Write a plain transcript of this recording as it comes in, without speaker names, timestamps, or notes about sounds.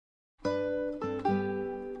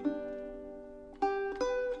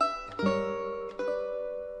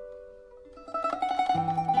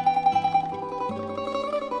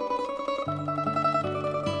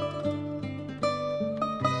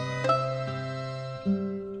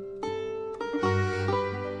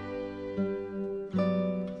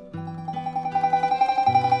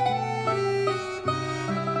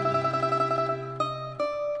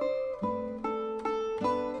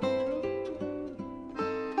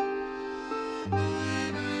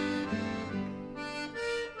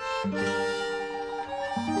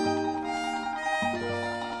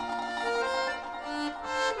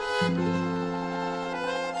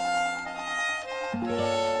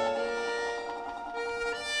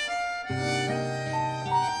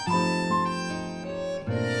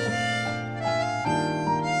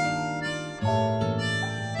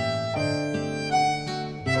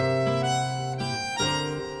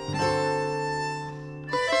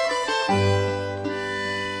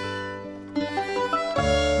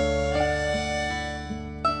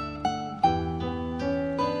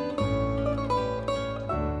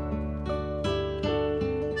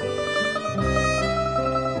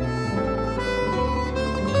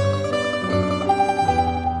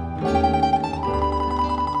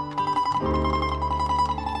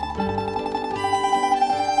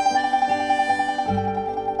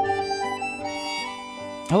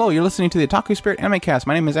you're listening to the Otaku Spirit Animecast.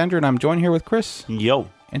 My name is Andrew, and I'm joined here with Chris. Yo.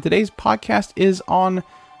 And today's podcast is on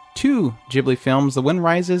two Ghibli films, The Wind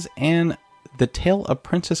Rises and The Tale of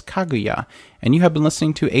Princess Kaguya. And you have been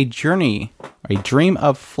listening to A Dream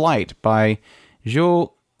of Flight by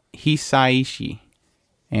Jo Hisaishi.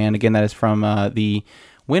 And again, that is from the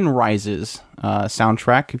Wind Rises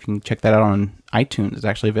soundtrack. If you can check that out on iTunes, it's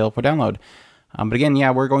actually available for download. But again,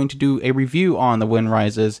 we're going to do a review on The Wind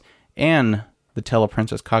Rises and The Tale of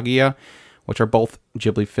Princess Kaguya, which are both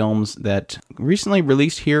Ghibli films that recently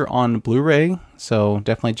released here on Blu-ray. So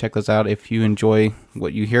definitely check those out if you enjoy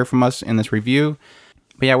what you hear from us in this review.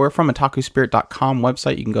 But we're from otakuspirit.com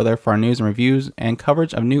website. You can go there for our news and reviews and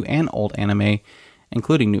coverage of new and old anime,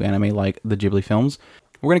 including new anime like the Ghibli films.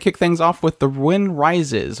 We're going to kick things off with The Wind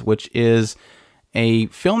Rises, which is a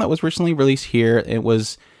film that was recently released here. It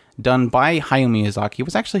was done by Hayao Miyazaki. It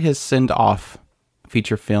was actually his send-off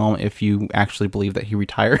feature film, if you actually believe that he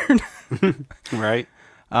retired. Right.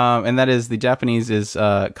 And that is, the Japanese is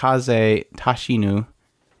Kaze Tashinu,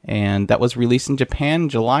 and that was released in Japan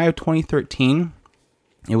July of 2013.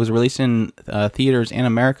 It was released in theaters in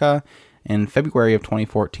America in February of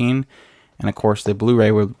 2014. And of course, the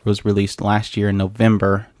Blu-ray was released last year in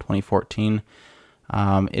November 2014.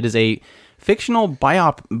 It is a fictional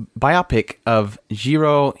biopic of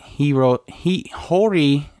Jiro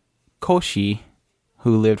Horikoshi,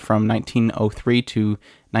 who lived from 1903 to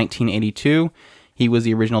 1982. He was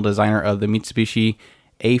the original designer of the Mitsubishi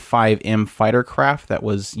A5M fighter craft that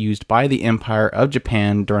was used by the Empire of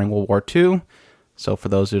Japan during World War II. So for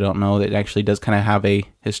those who don't know, it actually does kind of have a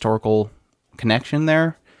historical connection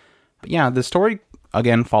there. But the story,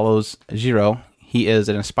 again, follows Jiro. He is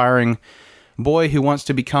an aspiring boy who wants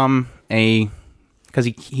to become because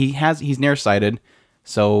he's nearsighted,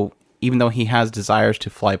 so even though he has desires to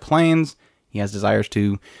fly planes, he has desires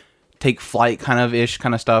to take flight kind of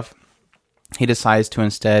stuff, he decides to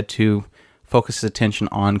instead to focus his attention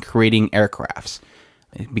on creating aircrafts.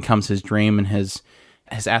 It becomes his dream and his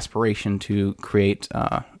aspiration to create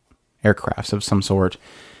aircrafts of some sort.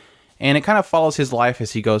 And it kind of follows his life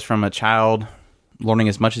as he goes from a child, learning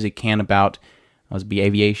as much as he can about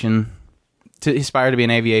aviation, to aspire to be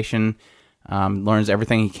in aviation, learns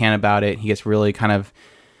everything he can about it. He gets really kind of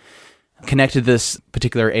connected to this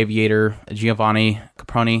particular aviator, Giovanni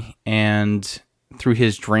Caproni, and through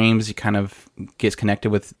his dreams, he kind of gets connected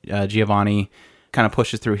with Giovanni, kind of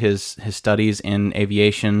pushes through his studies in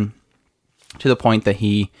aviation to the point that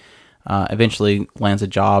he eventually lands a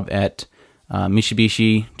job at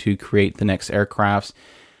Mitsubishi to create the next aircrafts.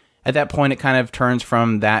 At that point, it kind of turns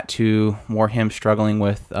from that to more him struggling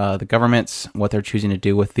with the governments, what they're choosing to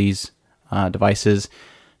do with these devices.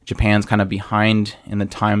 Japan's kind of behind in the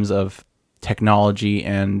times of technology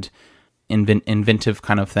and inventive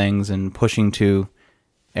kind of things, and pushing to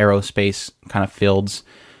aerospace kind of fields.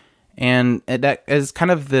 And that is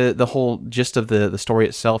kind of the whole gist of the story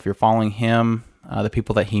itself. You're following him, the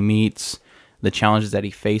people that he meets, the challenges that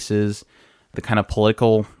he faces, the kind of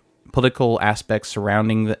political aspects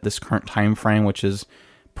surrounding this current time frame, which is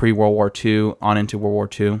pre-World War II on into World War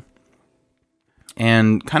II.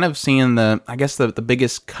 And kind of seeing the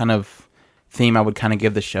biggest kind of theme I would kind of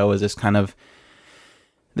give the show is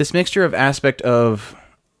this mixture of aspect of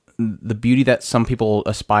the beauty that some people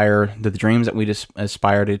aspire, the dreams that we just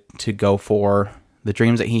aspire to go for, the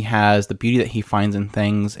dreams that he has, the beauty that he finds in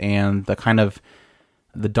things, and the kind of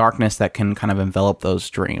the darkness that can kind of envelop those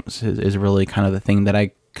dreams is really kind of the thing that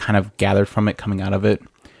I kind of gathered from it coming out of it.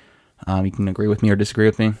 You can agree with me or disagree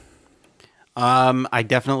with me. I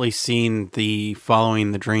definitely seen the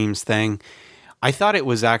following the dreams thing. I thought it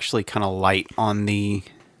was actually kind of light on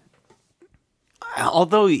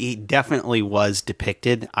although he definitely was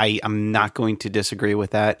depicted, I'm not going to disagree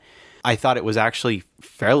with that. I thought it was actually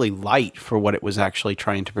fairly light for what it was actually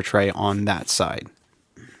trying to portray on that side.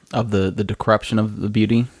 Of the corruption of the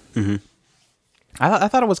beauty. Mm-hmm. I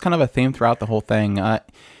thought it was kind of a theme throughout the whole thing. I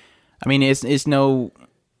mean, it's no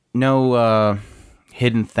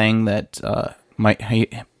hidden thing that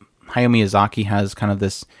Hayao Miyazaki has kind of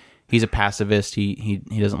this. He's a pacifist. He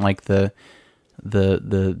doesn't like the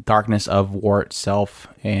darkness of war itself,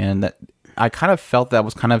 and that I kind of felt that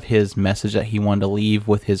was kind of his message that he wanted to leave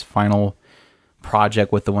with his final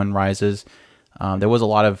project with The Wind Rises. There was a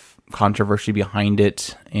lot of controversy behind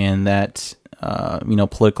it, and that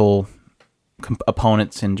political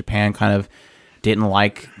opponents in Japan kind of didn't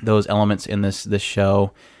like those elements in this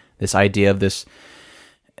show. This idea of this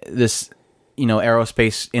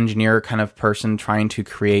aerospace engineer kind of person trying to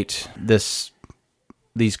create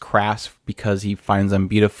these crafts because he finds them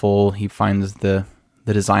beautiful. He finds the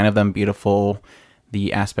design of them beautiful,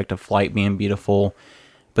 the aspect of flight being beautiful.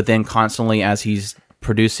 but then constantly as he's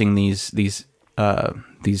producing these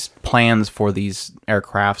plans for these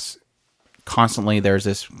aircrafts, constantly there's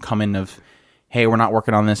this coming of, hey, we're not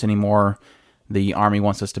working on this anymore. The Army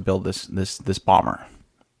wants us to build this bomber.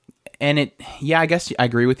 And I guess I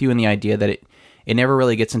agree with you in the idea that it never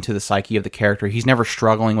really gets into the psyche of the character. He's never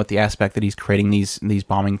struggling with the aspect that he's creating these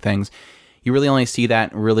bombing things. You really only see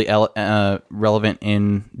that really relevant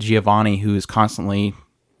in Giovanni, who is constantly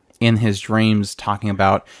in his dreams talking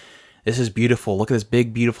about, this is beautiful. Look at this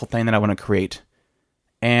big, beautiful thing that I want to create.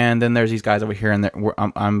 And then there's these guys over here, and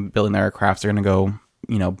I'm building their aircrafts. They're going to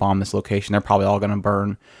go, bomb this location. They're probably all going to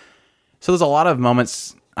burn. So there's a lot of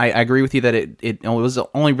moments. I agree with you that it was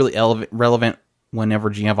only really relevant whenever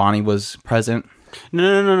Giovanni was present.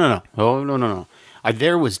 No. Oh, no.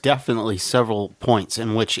 There was definitely several points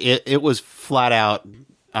in which it was flat out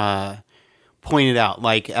pointed out,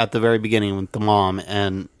 like at the very beginning with the mom,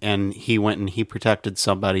 and he went and he protected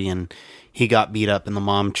somebody, and he got beat up, and the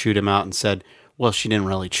mom chewed him out and said, well, she didn't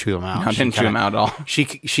really chew him out. No, didn't chew him out at all. She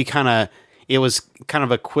kind of, it was kind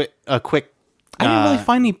of a quick. I didn't really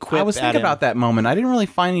find any. I was thinking about that moment. I didn't really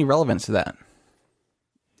find any relevance to that.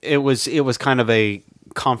 It was kind of a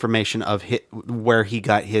confirmation of where he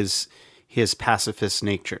got his pacifist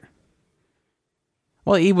nature.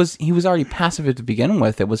 Well, he was already pacifist to begin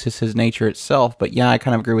with. It was just his nature itself. But yeah, I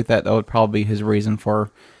kind of agree with that. That would probably be his reason for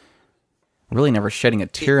really never shedding a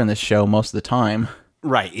tear in this show most of the time.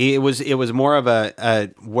 Right. It was more of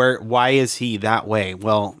why is he that way?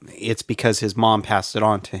 Well, it's because his mom passed it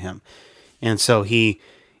on to him. And so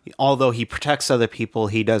although he protects other people,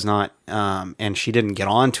 he does not, and she didn't get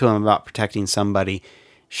on to him about protecting somebody.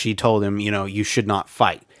 She told him, you should not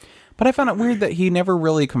fight. But I found it weird that he never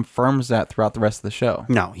really confirms that throughout the rest of the show.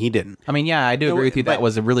 No, he didn't. I mean, yeah, I do agree with you. That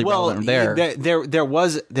was a really relevant there. There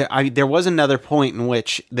was another point in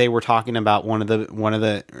which they were talking about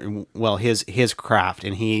his craft,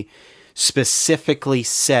 and he specifically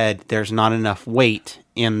said there's not enough weight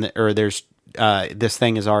this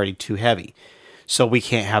thing is already too heavy, so we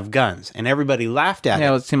can't have guns, and everybody laughed at it.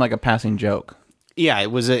 Yeah, it seemed like a passing joke. Yeah,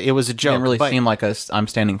 it was a joke. It didn't really seem like I'm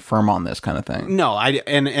standing firm on this kind of thing. No, I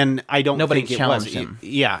don't. Nobody think challenged it was. him.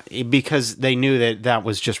 Yeah, because they knew that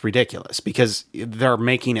was just ridiculous. Because they're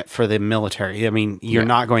making it for the military. I mean, you're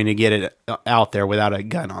not going to get it out there without a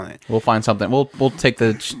gun on it. We'll find something. We'll take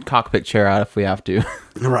the cockpit chair out if we have to.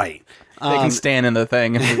 Right. They can stand in the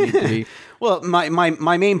thing if we need to be. Well,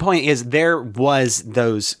 my main point is there was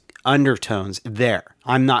those undertones there.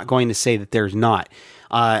 I'm not going to say that there's not.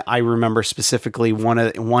 I remember specifically one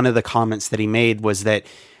of the comments that he made was that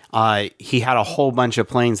he had a whole bunch of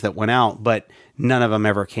planes that went out, but none of them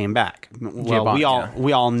ever came back. Well,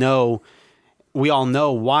 we all know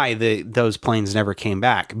why those planes never came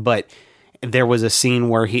back, but there was a scene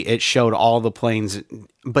where it showed all the planes.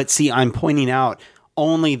 But see, I'm pointing out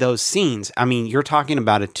only those scenes. I mean, you're talking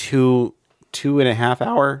about a 2.5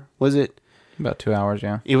 hour, was it? About 2 hours,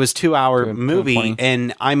 yeah. It was 2 hour movie,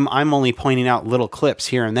 and I'm only pointing out little clips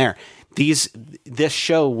here and there. This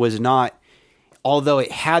show was not, although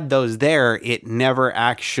it had those there, it never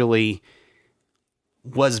actually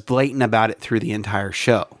was blatant about it through the entire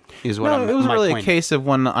show. It was really a case of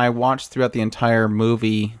when I watched throughout the entire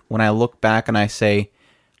movie, when I look back and I say,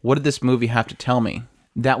 what did this movie have to tell me?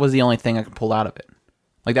 That was the only thing I could pull out of it.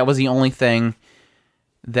 Like, that was the only thing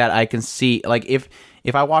that I can see. Like, if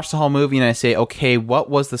I watch the whole movie and I say, okay, what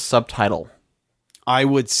was the subtitle? I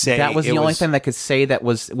would say that was the only thing that could say that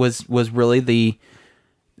was really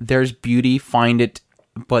there's beauty, find it,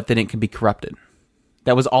 but then it can be corrupted.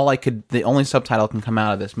 That was all the only subtitle can come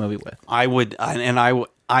out of this movie with. I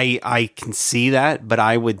can see that, but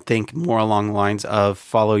I would think more along the lines of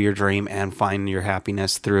follow your dream and find your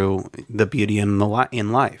happiness through the beauty in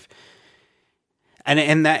life.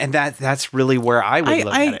 And that's really where I would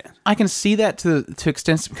look at it. I can see that to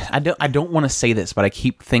extent. I don't want to say this, but I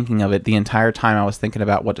keep thinking of it the entire time I was thinking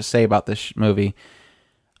about what to say about this movie.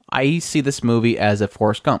 I see this movie as a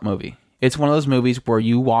Forrest Gump movie. It's one of those movies where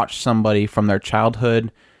you watch somebody from their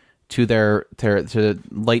childhood to their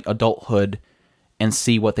late adulthood and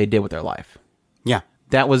see what they did with their life. Yeah.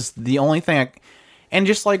 That was the only thing. And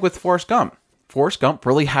just like with Forrest Gump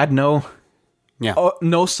really had no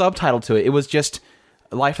subtitle to it. It was just,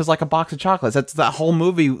 life is like a box of chocolates. That whole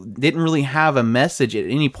movie didn't really have a message at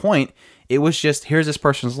any point. It was just, here's this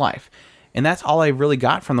person's life. And that's all I really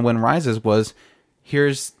got from The Wind Rises was,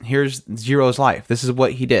 here's Jiro's life. This is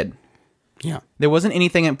what he did. Yeah. There wasn't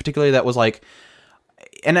anything in particular that was like,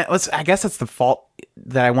 and I guess that's the fault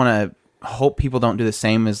that I want to hope people don't do the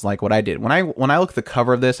same as like what I did. When I look at the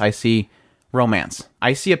cover of this, I see romance.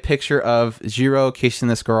 I see a picture of Jiro kissing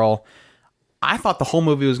this girl. I thought the whole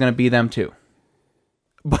movie was going to be them too.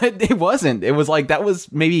 But it wasn't. It was like, that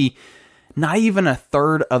was maybe not even a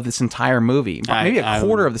third of this entire movie. Maybe a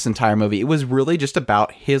quarter of this entire movie. It was really just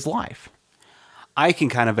about his life. I can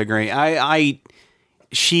kind of agree. I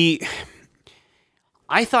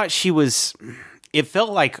thought she was... It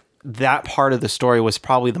felt like that part of the story was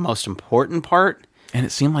probably the most important part. And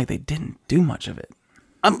it seemed like they didn't do much of it.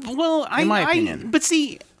 Well, in my opinion. But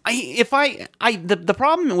see, the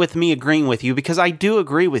problem with me agreeing with you, because I do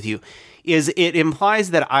agree with you, is it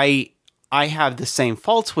implies that I have the same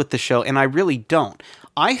faults with the show, and I really don't.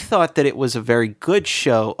 I thought that it was a very good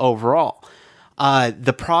show overall.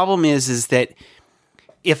 The problem is that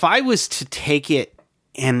if I was to take it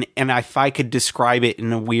and if I could describe it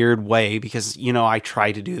in a weird way, because, you know, I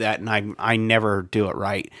try to do that and I never do it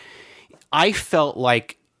right. I felt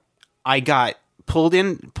like I got pulled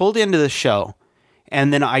into the show,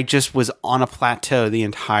 and then I just was on a plateau the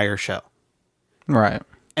entire show. Right.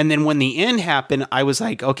 And then when the end happened, I was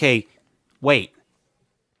like, okay, wait,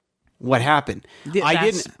 what happened?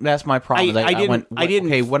 That's my problem. I didn't.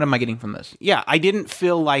 Okay, what am I getting from this? Yeah, I didn't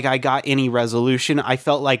feel like I got any resolution. I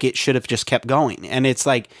felt like it should have just kept going. And it's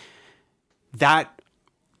like that.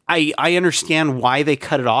 I understand why they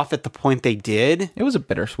cut it off at the point they did. It was a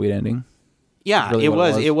bittersweet ending. Yeah, really it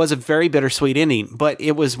was. It was a very bittersweet ending, but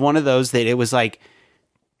it was one of those that it was like,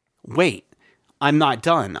 wait, I'm not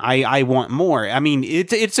done. I want more. I mean,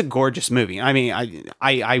 it's a gorgeous movie. I mean,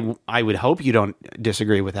 I would hope you don't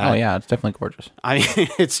disagree with that. Oh yeah, it's definitely gorgeous. I mean,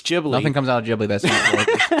 it's Ghibli. Nothing comes out of Ghibli that's not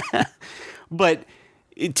gorgeous. But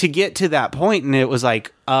to get to that point, and it was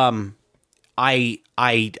like, I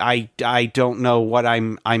don't know what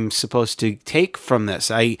I'm supposed to take from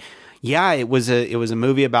this. It was a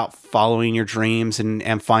movie about following your dreams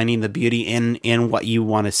and finding the beauty in what you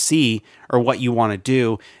want to see or what you want to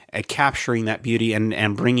do, capturing that beauty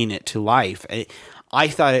and bringing it to life. I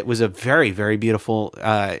thought it was a very, very beautiful,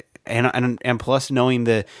 and plus knowing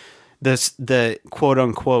the quote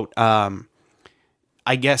unquote,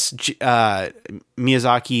 I guess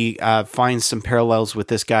Miyazaki finds some parallels with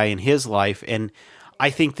this guy in his life, and I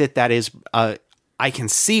think that is I can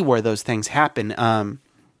see where those things happen.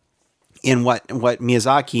 In what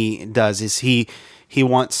Miyazaki does is he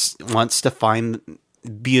wants to find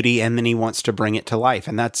beauty, and then he wants to bring it to life,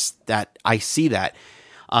 and that's that. I see that.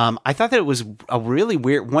 I thought that it was a really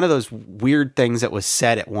weird, one of those weird things that was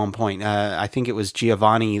said at one point. I think it was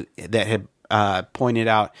Giovanni that had pointed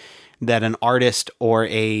out that an artist or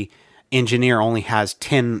a engineer only has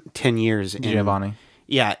 10 years. Giovanni.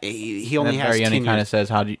 Yeah, he only has 10 years. He kind of says,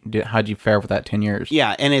 how'd you fare with that 10 years?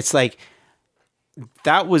 Yeah, and it's like,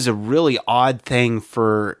 that was a really odd thing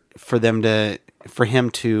for him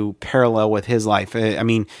to parallel with his life. I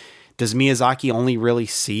mean, does Miyazaki only really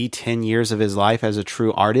see 10 years of his life as a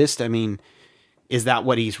true artist? I mean, is that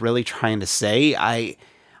what he's really trying to say?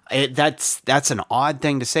 That's an odd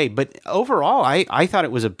thing to say, but overall, I thought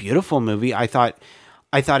it was a beautiful movie. I thought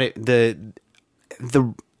the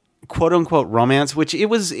quote unquote romance, which it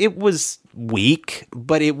was weak,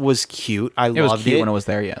 but it was cute. It was cute when it was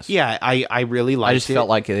there. Yes. Yeah. I really liked it. I just felt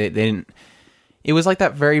like they didn't. It was like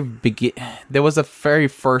that very there was a very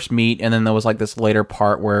first meet, and then there was like this later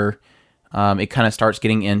part where it kind of starts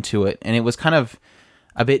getting into it, and it was kind of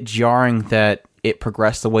a bit jarring that it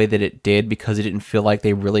progressed the way that it did, because it didn't feel like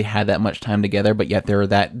they really had that much time together, but yet they were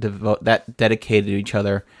that dedicated to each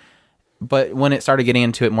other. But when it started getting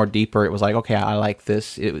into it more deeper, it was like, okay, I like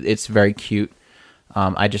this. It's very cute.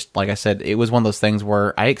 I just, like I said, it was one of those things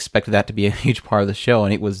where I expected that to be a huge part of the show,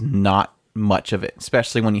 and it was not much of it,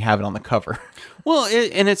 especially when you have it on the cover. Well,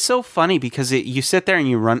 and it's so funny because you sit there and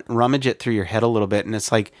you rummage it through your head a little bit, and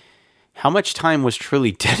it's like, how much time was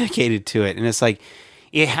truly dedicated to it? And it's like,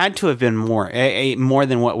 it had to have been more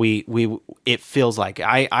than what it feels like.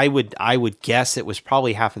 I would guess it was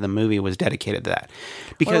probably half of the movie was dedicated to that,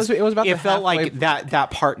 because it was about it felt like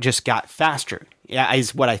that part just got faster. Yeah,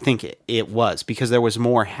 is what I think it was, because there was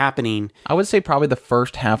more happening. I would say probably the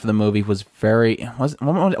first half of the movie was I don't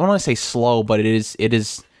want to say slow, but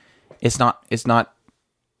it's not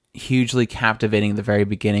hugely captivating at the very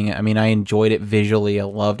beginning. I mean, I enjoyed it visually. I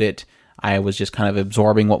loved it. I was just kind of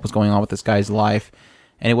absorbing what was going on with this guy's life.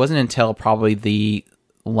 And it wasn't until probably the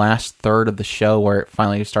last third of the show where it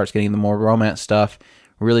finally starts getting the more romance stuff,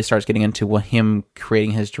 really starts getting into him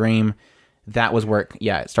creating his dream. That was where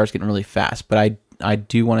it starts getting really fast. But I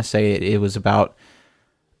do want to say it was about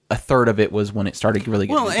a third of it was when it started really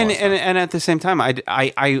getting and at the same time,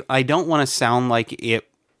 I don't want to sound like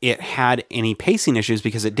it had any pacing issues,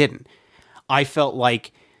 because it didn't. I felt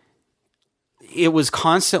like it was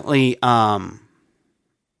constantly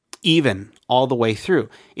even all the way through.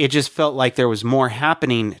 It just felt like there was more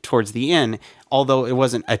happening towards the end, although it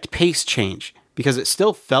wasn't a pace change, because it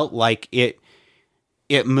still felt like it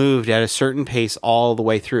moved at a certain pace all the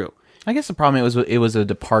way through. I guess the problem it was a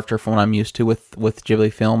departure from what I'm used to with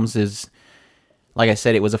Ghibli films. Is, like I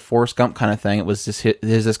said, it was a Forrest Gump kind of thing. It was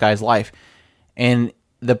this guy's life, and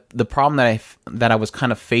the problem that I was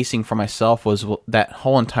kind of facing for myself was that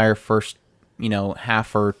whole entire first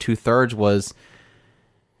half or 2/3 was,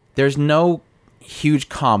 there's no huge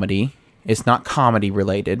comedy. It's not comedy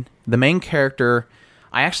related. The main character,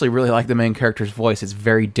 I actually really like the main character's voice. It's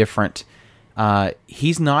very different.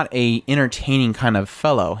 He's not a entertaining kind of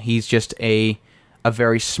fellow. He's just a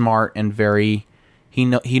very smart and very he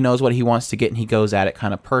knows what he wants to get and he goes at it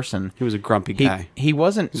kind of person. He was a grumpy guy. He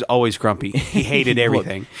wasn't. He was always grumpy. He hated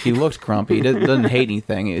everything. He looked grumpy. He doesn't hate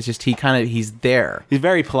anything. It's just he's there. He's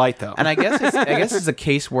very polite though. And I guess it's a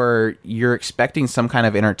case where you're expecting some kind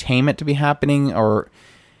of entertainment to be happening, or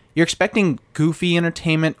you're expecting goofy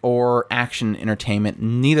entertainment or action entertainment.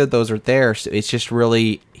 Neither of those are there. So it's just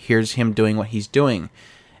really, here's him doing what he's doing.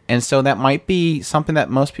 And so that might be something that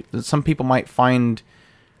some people might find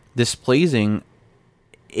displeasing.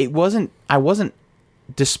 I wasn't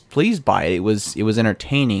displeased by it. It was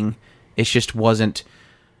entertaining. It just wasn't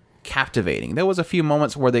captivating. There was a few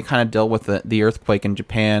moments where they kind of dealt with the earthquake in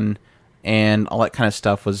Japan and all that kind of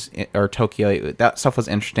stuff or Tokyo. That stuff was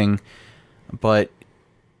interesting, but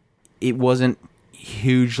it wasn't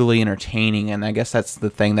hugely entertaining. And I guess that's the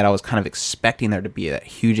thing that I was kind of expecting there to be, that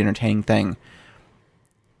huge entertaining thing.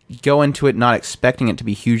 Go into it not expecting it to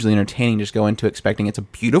be hugely entertaining. Just go into expecting it's a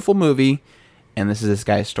beautiful movie. And this is this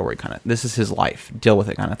guy's story, this is his life. Deal with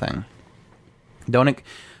it, kind of thing.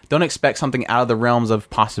 Don't expect something out of the realms of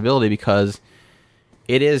possibility, because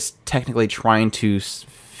it is technically trying to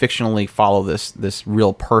fictionally follow this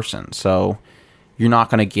real person. So you're not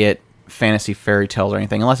going to get fantasy fairy tales or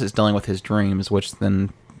anything unless it's dealing with his dreams, which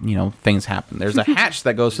then things happen. There's a hatch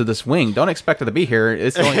that goes through this wing. Don't expect it to be here.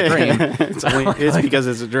 It's only a dream. It's because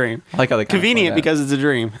it's a dream. I like how they convenient because it's a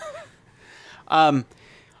dream.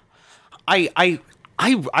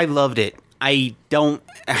 I loved it. I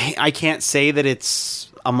can't say that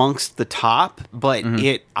it's amongst the top, but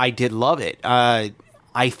I did love it. I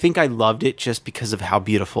think I loved it just because of how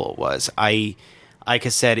beautiful it was. Like I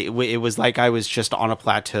said, it was like I was just on a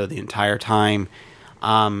plateau the entire time.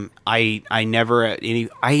 I never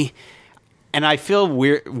and I feel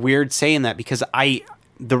weird saying that, because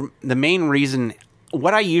the main reason,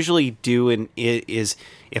 what I usually do is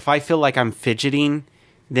if I feel like I'm fidgeting,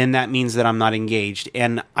 then that means that I'm not engaged.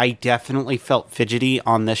 And I definitely felt fidgety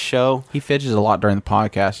on this show. He fidgets a lot during the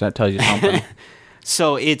podcast. That tells you something.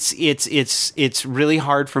 So it's really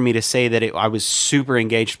hard for me to say that I was super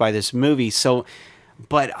engaged by this movie. So,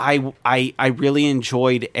 but I really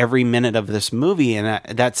enjoyed every minute of this movie, and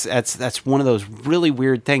that's one of those really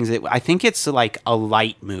weird things. I think it's like a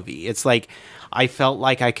light movie. It's like I felt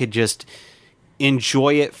like I could just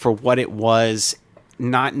enjoy it for what it was,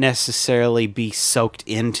 not necessarily be soaked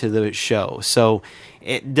into the show. So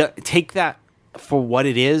take that for what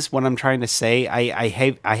it is. What I'm trying to say, I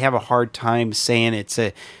have a hard time saying it's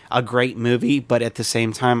a great movie, but at the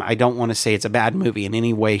same time, I don't want to say it's a bad movie in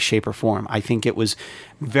any way, shape, or form. I think it was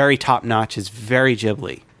very top notch. It's very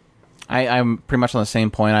Ghibli. I'm pretty much on the same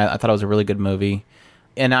point. I thought it was a really good movie,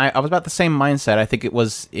 and I was about the same mindset. I think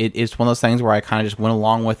it's one of those things where I kind of just went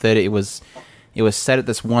along with it. It was set at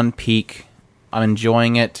this one peak. I'm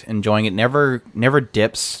enjoying it. Never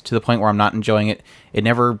dips to the point where I'm not enjoying it. It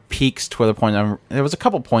never peaks to the point. There was a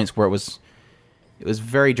couple points where it was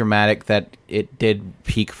very dramatic that it did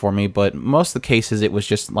peak for me, but most of the cases it was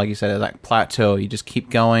just, like you said, like plateau. You just keep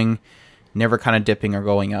going, never kind of dipping or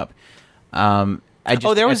going up. At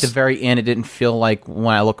the very end, it didn't feel like,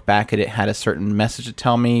 when I look back at it, had a certain message to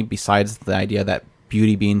tell me, besides the idea that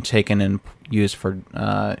beauty being taken and used for,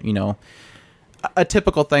 a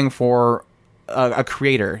typical thing for a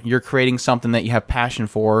creator. You're creating something that you have passion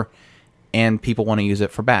for, and people want to use it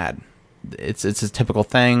for bad. It's a typical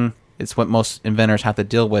thing. It's what most inventors have to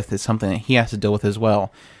deal with. It's something that he has to deal with as well.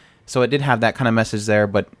 So it did have that kind of message there,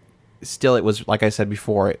 but still, it was, like I said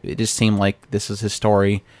before, it just seemed like this was his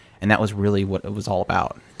story, and that was really what it was all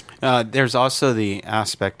about. There's also the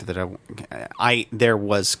aspect that there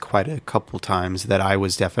was quite a couple times that I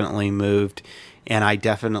was definitely moved, and I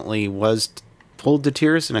definitely was pulled to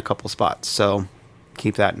tears in a couple spots. So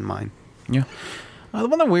keep that in mind. Yeah.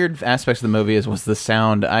 One of the weird aspects of the movie was the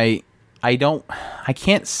sound. I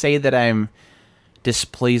can't say that I'm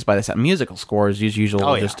displeased by this. Musical score is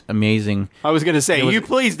usually just amazing. I was going to say,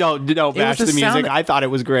 please don't bash the music. I thought it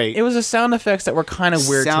was great. It was the sound effects that were kind of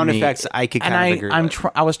weird to me. Sound effects, I could kind of agree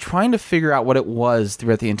with. I was trying to figure out what it was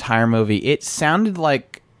throughout the entire movie. It sounded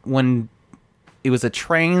like when it was the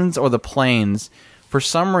trains or the planes, for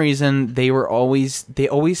some reason, they always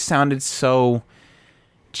sounded so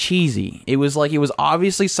cheesy. It was like, it was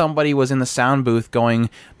obviously somebody was in the sound booth going,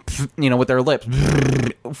 with their lips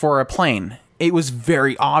for a plane. It was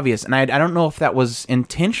very obvious, and I don't know if that was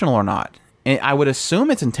intentional or not. I would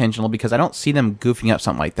assume it's intentional because I don't see them goofing up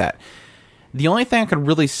something like that. The only thing I could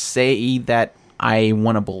really say that I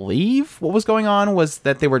want to believe what was going on was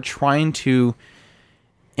that they were trying to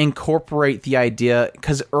incorporate the idea,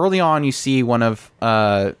 because early on you see one of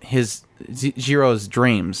Jiro's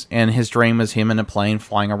dreams, and his dream was him in a plane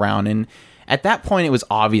flying around, and at that point it was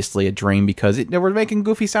obviously a dream because they were making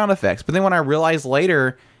goofy sound effects. But then when I realized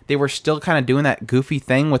later they were still kind of doing that goofy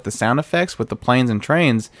thing with the sound effects with the planes and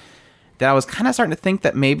trains, that I was kind of starting to think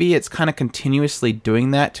that maybe it's kind of continuously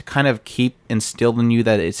doing that to kind of keep instilled in you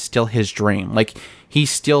that it's still his dream. Like, he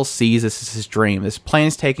still sees this as his dream. This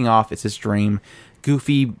plane's taking off, it's his dream.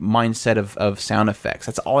 Goofy mindset of sound effects.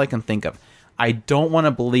 That's all I can think of. I don't want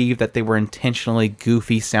to believe that they were intentionally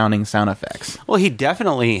goofy sounding sound effects. Well, he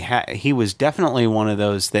definitely he was definitely one of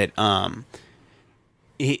those that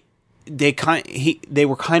he kind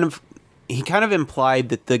of implied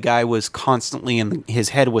that the guy was constantly his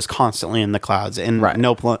head was constantly in the clouds, and right.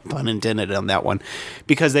 No pun intended on that one,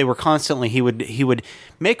 because they were constantly, he would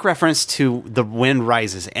make reference to the wind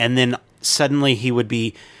rises, and then suddenly he would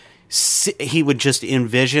just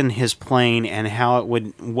envision his plane and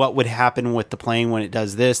what would happen with the plane when it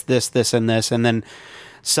does this, and this, and then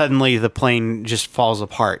suddenly the plane just falls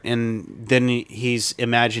apart, and then he's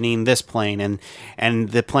imagining this plane, and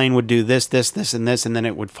the plane would do this, and this, and then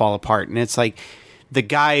it would fall apart. And it's like, the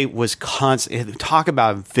guy was talk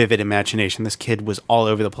about vivid imagination. This kid was all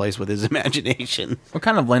over the place with his imagination. What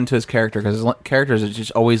kind of lend to his character, because his character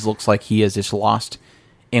just always looks like he is just lost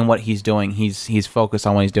in what he's doing. He's focused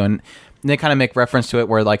on what he's doing. And they kind of make reference to it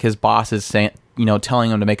where, like, his boss is saying,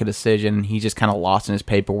 telling him to make a decision, and he's just kind of lost in his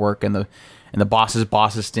paperwork, and the boss's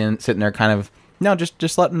boss is sitting there kind of, no,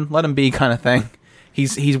 just let him be kind of thing.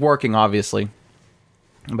 He's working, obviously.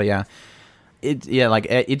 But yeah,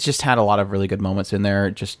 it just had a lot of really good moments in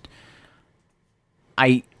there. But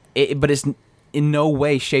it's in no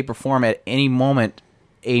way, shape, or form at any moment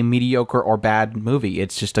a mediocre or bad movie.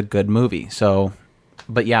 It's just a good movie. So,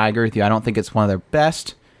 but yeah, I agree with you. I don't think it's one of their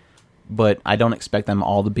best, but I don't expect them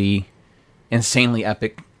all to be insanely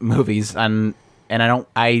epic movies. And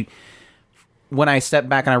when I step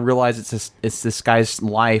back and I realize it's this guy's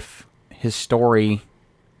life, his story,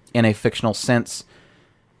 in a fictional sense,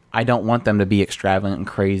 I don't want them to be extravagant and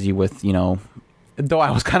crazy with, though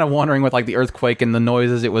I was kind of wondering with, like, the earthquake and the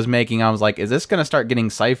noises it was making, I was like, is this going to start getting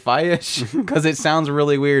sci-fi-ish? Because it sounds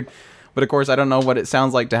really weird. But of course, I don't know what it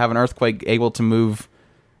sounds like to have an earthquake able to move,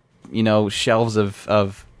 shelves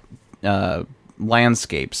of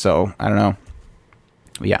landscape. So I don't know.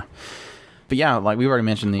 But yeah, like we already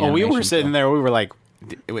mentioned the. Oh, we were sitting there. We were like,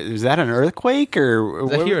 "Was that an earthquake or is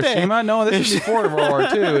that Hiroshima?" No, this is before World War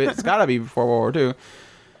II. It's got to be before World War II.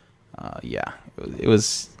 Yeah, it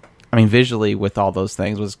was. I mean, visually with all those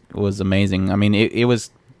things was amazing. I mean, it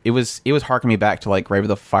was harking me back to, like, Grave of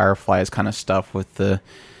the Fireflies kind of stuff with the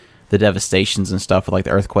devastations and stuff, with, like,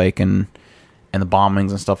 the earthquake and the bombings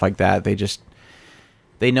and stuff like that.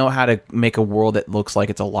 They know how to make a world that looks like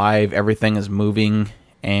it's alive. Everything is moving.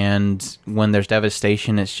 And when there's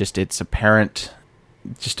devastation, it's apparent.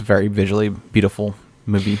 Just a very visually beautiful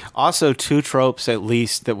movie. Also, 2 tropes at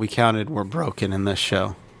least that we counted were broken in this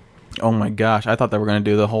show. Oh my gosh! I thought they were going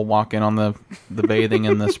to do the whole walk-in on the bathing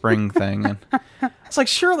in the spring thing, and it's like,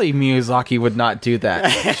 surely Miyazaki would not do that.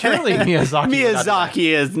 Surely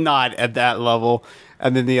Miyazaki is not at that level.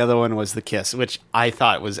 And then the other one was the kiss, which I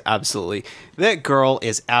thought was absolutely. That girl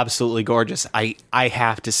is absolutely gorgeous. I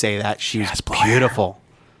have to say that she's beautiful.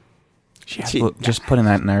 Just putting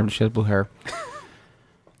that in there. She has blue hair.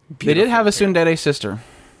 They did have a tsundere sister.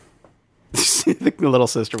 The little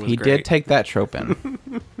sister was great. He did take that trope in.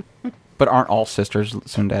 But aren't all sisters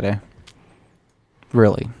tsundere?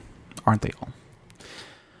 Really? Aren't they all?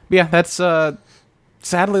 But yeah, that's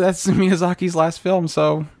sadly that's Miyazaki's last film,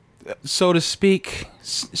 so to speak,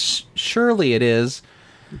 surely it is.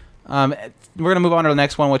 We're going to move on to the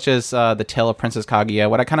next one, which is The Tale of Princess Kaguya.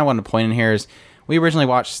 What I kind of wanted to point in here is we originally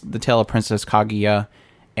watched The Tale of Princess Kaguya,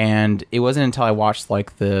 and it wasn't until I watched,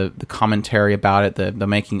 like, the commentary about it, the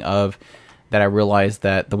making of, that I realized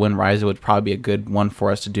that The Wind Rises would probably be a good one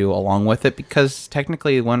for us to do along with it, because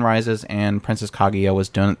technically The Wind Rises and Princess Kaguya was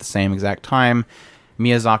done at the same exact time.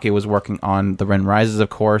 Miyazaki was working on The Wind Rises, of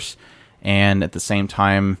course, and at the same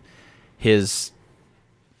time, his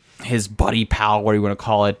buddy pal, what do you want to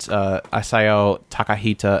call it, Isao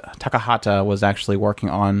Takahata was actually working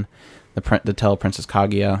on the Tale of Princess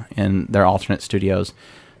Kaguya in their alternate studios.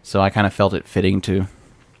 So I kind of felt it fitting to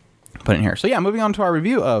put it in here. So yeah, moving on to our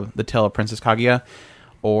review of The Tale of Princess Kaguya,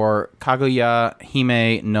 or Kaguya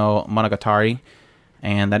Hime no Monogatari.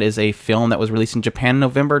 And that is a film that was released in Japan in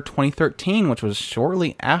November 2013, which was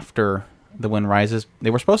shortly after The Wind Rises. They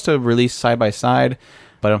were supposed to release side by side,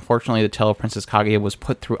 but unfortunately The Tale of Princess Kaguya was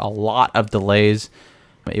put through a lot of delays.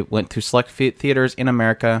 It went to select theaters in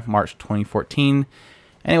America March 2014,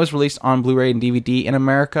 and it was released on Blu-ray and DVD in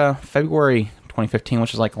America February 2015,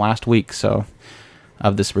 which is like last week, so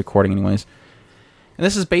of this recording anyways. And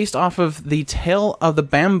this is based off of The Tale of the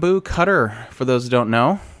Bamboo Cutter, for those who don't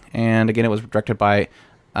know. And again, it was directed by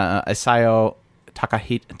Isao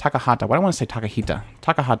Takahata. Why do I want to say Takahita?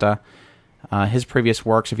 Takahata. His previous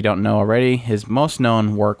works, if you don't know already, his most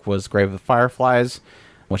known work was Grave of the Fireflies,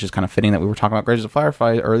 which is kind of fitting that we were talking about Graves of the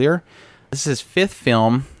Fireflies earlier. This is his fifth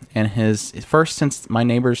film, and his first since My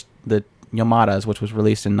Neighbors the Yamadas, which was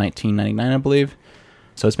released in 1999, I believe.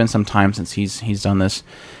 So it's been some time since he's done this.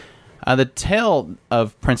 The tale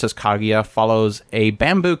of Princess Kaguya follows a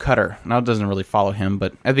bamboo cutter. Now, it doesn't really follow him,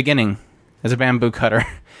 but at the beginning, there's a bamboo cutter,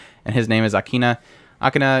 and his name is Akina.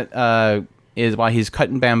 Akina is, while he's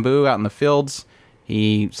cutting bamboo out in the fields,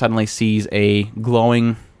 he suddenly sees a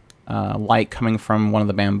glowing light coming from one of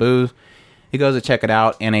the bamboos. He goes to check it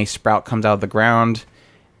out, and a sprout comes out of the ground,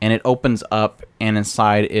 and it opens up, and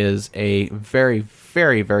inside is a very,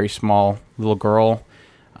 very, very small little girl,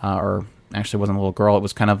 or actually it wasn't a little girl, it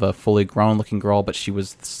was kind of a fully grown looking girl, but she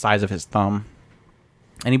was the size of his thumb.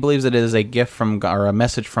 And he believes it is a gift from, or a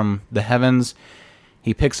message from the heavens.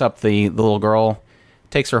 He picks up the little girl,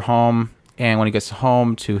 takes her home, and when he gets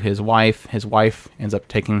home to his wife ends up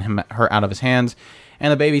taking her out of his hands,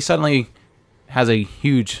 and the baby suddenly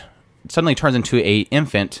turns into a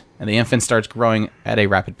infant, and the infant starts growing at a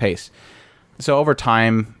rapid pace. So over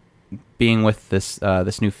time, being with this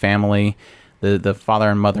new family, the father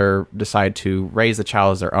and mother decide to raise the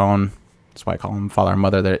child as their own. That's why I call them father and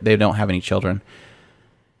mother. They don't have any children.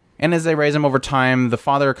 And as they raise him over time, the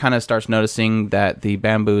father kind of starts noticing that the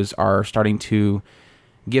bamboos are starting to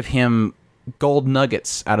give him gold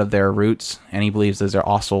nuggets out of their roots, and he believes those are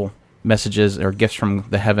also messages or gifts from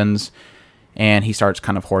the heavens, and he starts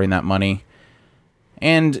kind of hoarding that money.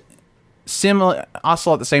 And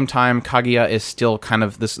also at the same time, Kaguya is still kind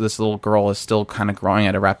of, this little girl is still kind of growing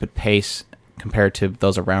at a rapid pace compared to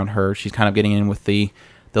those around her. She's kind of getting in with the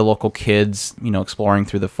local kids, exploring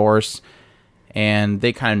through the forest, and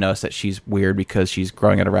they kind of notice that she's weird because she's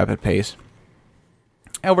growing at a rapid pace.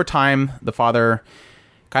 Over time, the father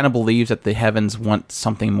kind of believes that the heavens want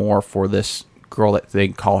something more for this girl that they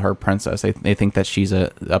call her princess. They think that she's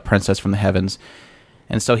a princess from the heavens.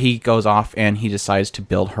 And so he goes off and he decides to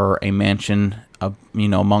build her a mansion,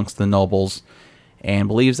 amongst the nobles, and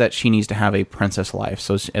believes that she needs to have a princess life.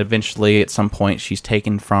 So eventually, at some point, she's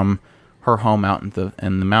taken from her home out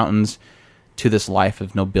in the mountains to this life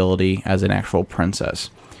of nobility as an actual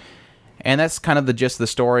princess. And that's kind of the gist of the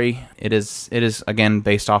story. It is again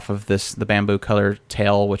based off of the bamboo color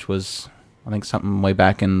tale, which was, I think, something way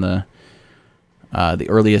back in the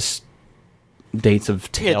earliest dates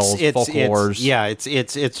of tales, folklores.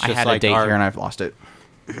 It's just I had like a date here and I've lost it.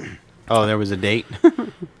 Oh, there was a date.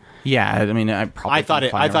 Yeah, I mean, I thought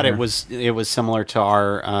it was similar to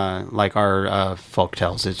our folk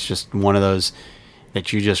tales. It's just one of those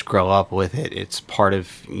that you just grow up with it. It's part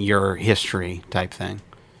of your history type thing.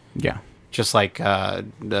 Yeah, just like the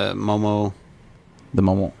Momo. The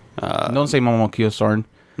Momo. Don't say Momo Kiyosori.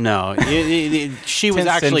 No, she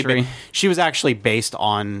was actually based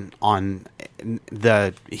on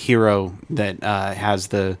the hero that has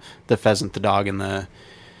the pheasant, the dog, and the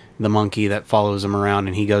monkey that follows him around,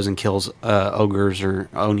 and he goes and kills ogres or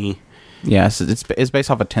oni. Yes, it's based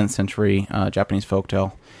off a 10th century Japanese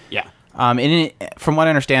folktale. Yeah. And from what I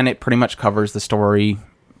understand, it pretty much covers the story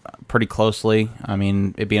pretty closely. I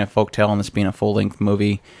mean, it being a folktale and this being a full length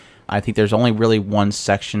movie, I think there's only really one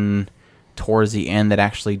section towards the end that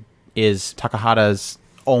actually is Takahata's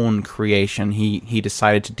own creation. He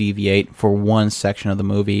decided to deviate for one section of the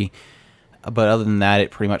movie, but other than that,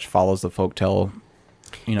 it pretty much follows the folktale.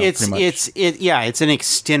 It's an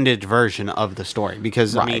extended version of the story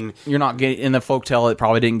because right. I mean, you're not getting in the folktale. It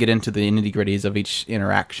probably didn't get into the nitty-gritties of each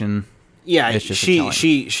interaction. Yeah,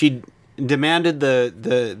 she demanded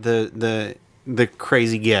the the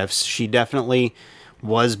crazy gifts. She definitely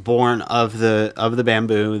was born of the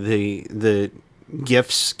bamboo. The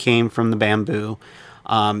gifts came from the bamboo.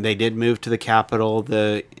 They did move to the capital.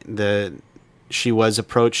 She was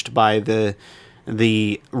approached by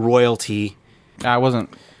the royalty. I wasn't.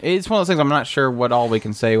 It's one of those things I'm not sure what all we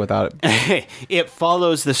can say without it. It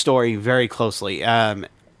follows the story very closely.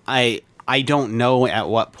 I don't know at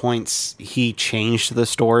what points he changed the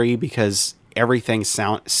story, because everything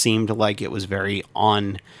seemed like it was very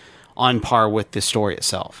on par with the story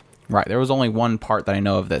itself. Right. There was only one part that I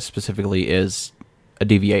know of that specifically is a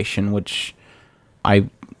deviation, which I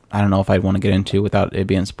don't know if I'd want to get into without it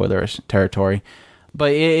being spoiler territory.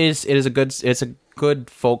 But it's a good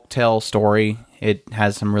folktale story. It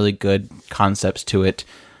has some really good concepts to it.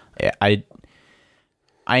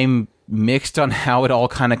 I'm mixed on how it all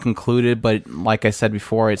kind of concluded, but like I said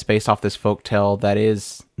before, it's based off this folktale that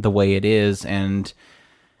is the way it is, and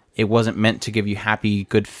it wasn't meant to give you happy,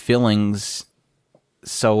 good feelings.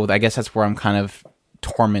 So I guess that's where I'm kind of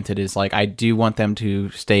tormented, is like, I do want them to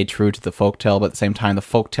stay true to the folktale, but at the same time, the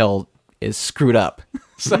folktale is screwed up.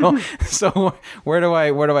 So where do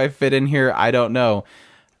I fit in here? I don't know.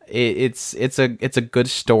 It's a good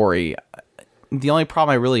story. The only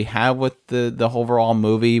problem I really have with the overall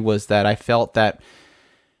movie was that I felt that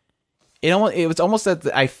it was almost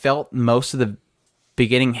that I felt most of the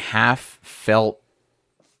beginning half felt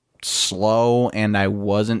slow, and I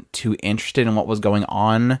wasn't too interested in what was going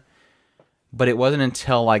on. But it wasn't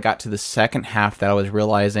until I got to the second half that I was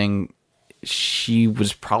realizing she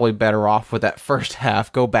was probably better off with that first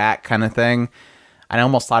half, go back kind of thing. I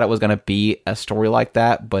almost thought it was going to be a story like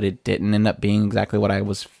that, but it didn't end up being exactly what I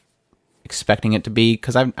was expecting it to be,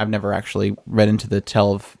 because I've never actually read into the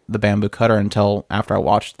tale of the bamboo cutter until after I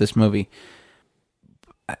watched this movie.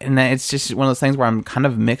 And it's just one of those things where I'm kind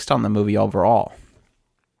of mixed on the movie overall.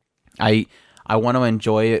 I want to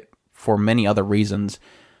enjoy it for many other reasons,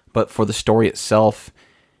 but for the story itself,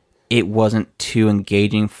 it wasn't too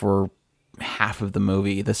engaging for half of the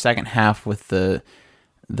movie. The second half with the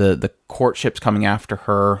courtships coming after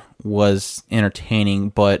her was entertaining,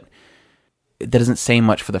 but that doesn't say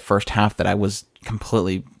much for the first half that I was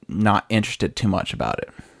completely not interested too much about it.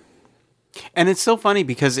 And it's so funny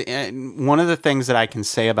because one of the things that I can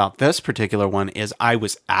say about this particular one is I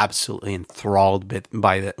was absolutely enthralled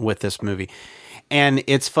with this movie. And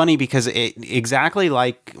it's funny because exactly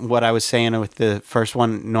like what I was saying with the first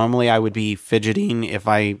one, normally I would be fidgeting if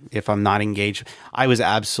I'm not engaged. I was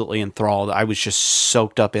absolutely enthralled. I was just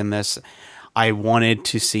soaked up in this. I wanted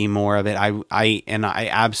to see more of it. I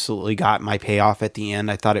absolutely got my payoff at the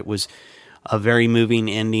end. I thought it was a very moving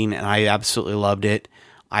ending, and I absolutely loved it.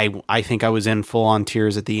 I think I was in full on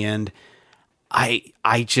tears at the end. I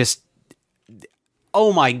just,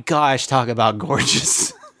 oh my gosh, talk about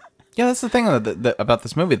gorgeous. Yeah, that's the thing about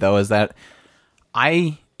this movie, though, is that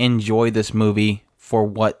I enjoy this movie for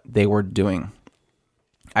what they were doing.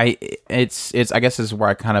 I guess this is where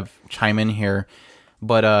I kind of chime in here,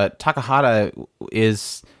 but Takahata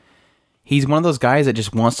he's one of those guys that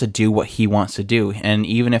just wants to do what he wants to do, and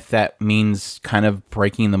even if that means kind of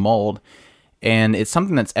breaking the mold, and it's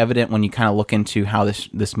something that's evident when you kind of look into how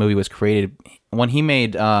this movie was created. When he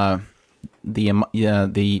made My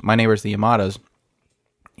Neighbors the Yamadas,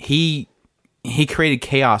 he created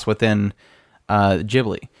chaos within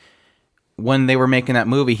Ghibli. When they were making that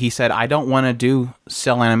movie, he said, "I don't want to do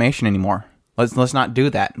cell animation anymore. Let's not do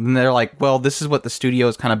that." And they're like, "Well, this is what the studio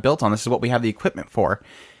is kind of built on. This is what we have the equipment for."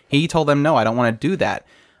 He told them, "No, I don't want to do that.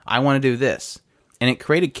 I want to do this." And it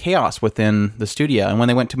created chaos within the studio. And when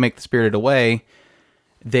they went to make The Spirited Away,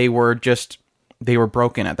 they were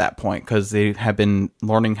broken at that point because they had been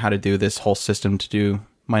learning how to do this whole system to do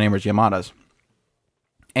My Neighbors Yamadas.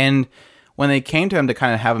 And when they came to him to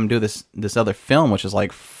kind of have him do this other film, which is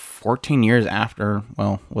like 14 years after,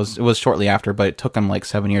 well, it was shortly after, but it took him like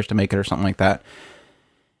 7 years to make it or something like that.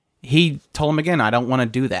 He told him again, "I don't want to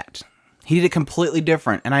do that." He did it completely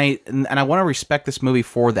different, and I want to respect this movie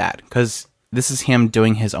for that, because this is him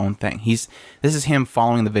doing his own thing. This is him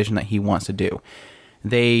following the vision that he wants to do.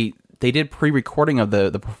 They did pre-recording of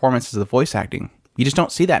the performances of the voice acting. You just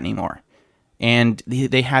don't see that anymore. And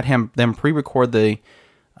they had them pre-record the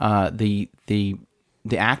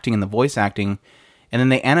acting and the voice acting, and then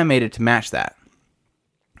they animated to match that.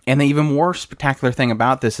 And the even more spectacular thing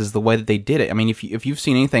about this is the way that they did it. I mean, if you've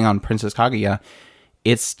seen anything on Princess Kaguya,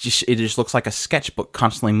 it just looks like a sketchbook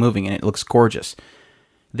constantly moving, and it looks gorgeous.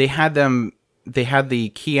 They had the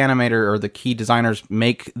key animator or the key designers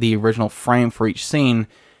make the original frame for each scene,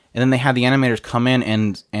 and then they had the animators come in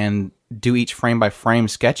and do each frame by frame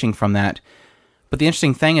sketching from that. But the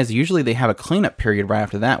interesting thing is usually they have a cleanup period right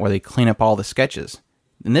after that where they clean up all the sketches.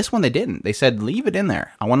 In this one they didn't. They said leave it in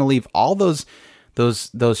there. I want to leave all those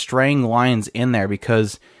straying lines in there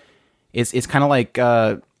because it's kind of like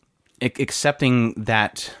accepting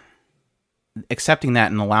that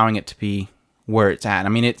and allowing it to be where it's at. I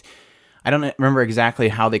mean, I don't remember exactly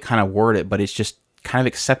how they kind of word it, but it's just kind of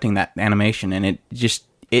accepting that animation, and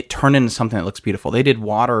it turned into something that looks beautiful. They did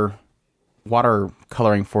water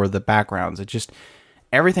coloring for the backgrounds. It just,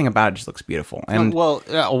 everything about it just looks beautiful. And well,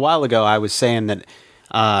 a while ago I was saying that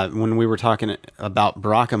when we were talking about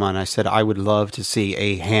Barakamon, I said I would love to see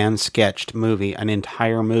a hand-sketched movie, an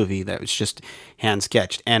entire movie that was just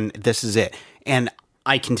hand-sketched, and this is it. And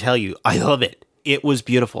I can tell you, I love it. It was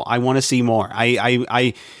beautiful. I want to see more.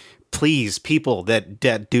 I please, people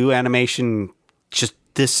that do animation, just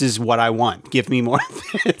this is what I want. Give me more of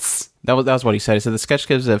this. That was what he said. He said the sketch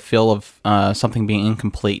gives a feel of something being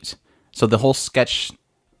incomplete. So the whole sketch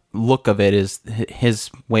look of it is his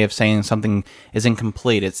way of saying something is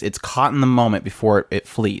incomplete. It's caught in the moment before it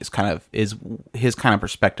flees. Kind of is his kind of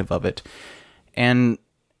perspective of it. And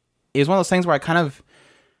it was one of those things where I kind of,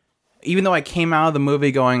 even though I came out of the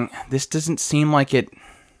movie going, this doesn't seem like it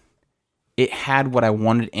had what I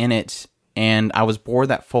wanted in it, and I was bored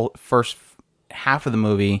that first half of the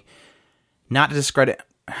movie. Not to discredit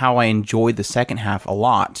how I enjoyed the second half a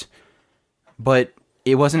lot, but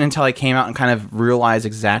it wasn't until I came out and kind of realized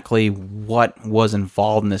exactly what was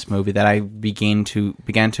involved in this movie that I began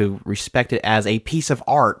to respect it as a piece of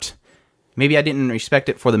art. Maybe I didn't respect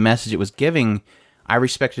it for the message it was giving. I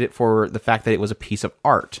respected it for the fact that it was a piece of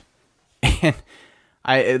art. And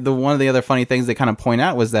one of the other funny things they kind of point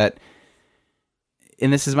out was that,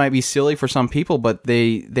 and this might be silly for some people, but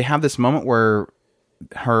they have this moment where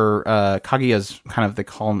her Kaguya's kind of,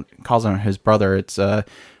 calls him his brother. It's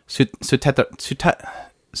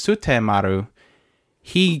Sutemaru.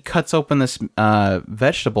 He cuts open this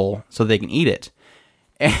vegetable so they can eat it,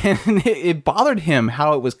 and it bothered him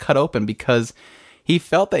how it was cut open because he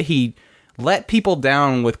felt that he let people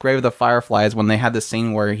down with Grave of the Fireflies when they had the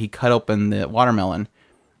scene where he cut open the watermelon.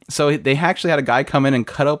 So they actually had a guy come in and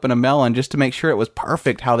cut open a melon just to make sure it was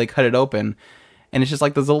perfect how they cut it open. And it's just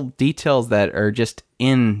like those little details that are just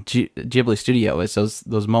in Ghibli Studio. It's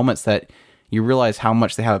those moments that you realize how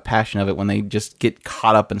much they have a passion of it when they just get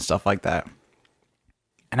caught up in stuff like that.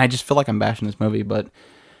 And I just feel like I'm bashing this movie, but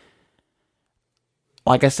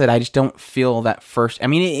like I said, I just don't feel that first. I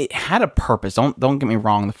mean, it had a purpose. Don't get me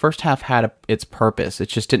wrong. The first half had its purpose. It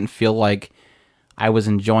just didn't feel like I was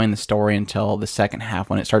enjoying the story until the second half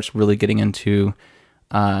when it starts really getting into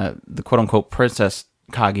the quote unquote Princess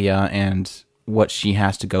Kaguya and what she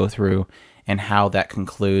has to go through and how that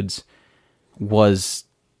concludes was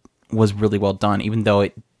really well done, even though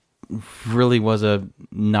it really was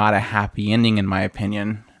not a happy ending in my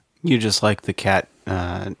opinion. You just like the cat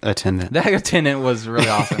attendant. That attendant was really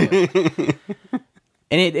awesome.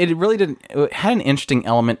 And it really didn't. It had an interesting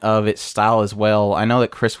element of its style as well. I know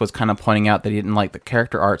that Chris was kind of pointing out that he didn't like the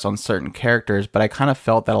character arts on certain characters, but I kind of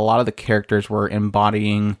felt that a lot of the characters were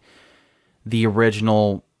embodying the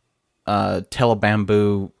original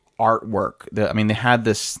Telebamboo artwork. They had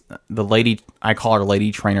the lady, I call her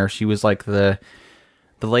Lady Trainer. She was like the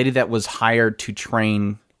lady that was hired to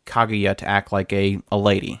train Kaguya to act like a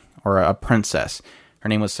lady or a princess. Her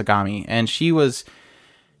name was Sagami, and she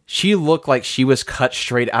looked like she was cut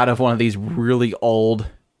straight out of one of these really old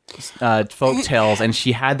folk tales, and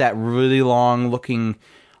she had that really long looking,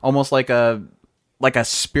 almost like a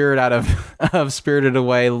spirit out of Spirited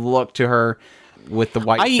Away look to her with the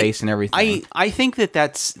white face and everything. I think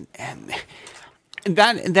that's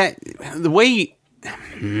that the way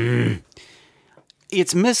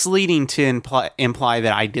it's misleading to imply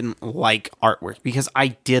that I didn't like artwork, because I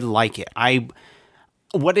did like it.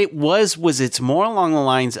 What it was it's more along the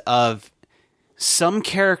lines of some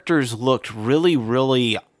characters looked really,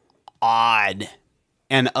 really odd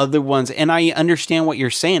and other ones, and I understand what you're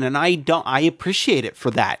saying, and I appreciate it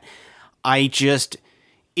for that.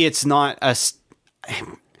 It's not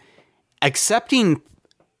accepting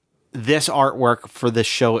this artwork for the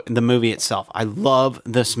show, the movie itself. I love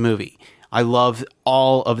this movie. I love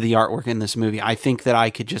all of the artwork in this movie. I think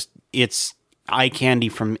that it's eye candy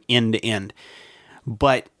from end to end.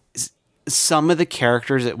 But some of the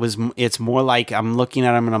characters, it's more like I'm looking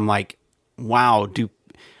at them and I'm like, wow,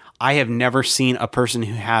 I have never seen a person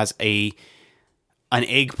who has an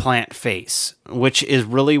eggplant face, which is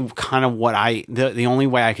really kind of what the only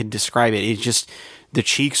way I could describe it is just the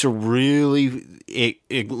cheeks are really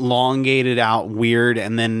elongated out weird,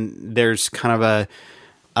 and then there's kind of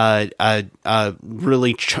a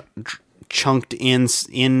really chunked in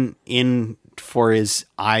for his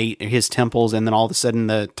temples, and then all of a sudden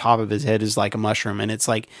the top of his head is like a mushroom, and it's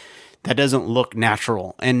like that doesn't look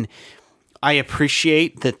natural. And I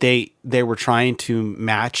appreciate that they were trying to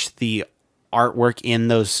match the artwork in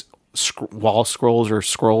those wall scrolls or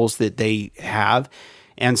scrolls that they have,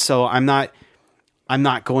 and so I'm not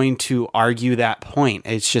going to argue that point.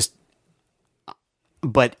 It's just,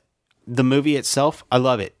 but the movie itself, I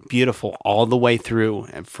love it. Beautiful all the way through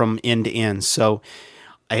from end to end. So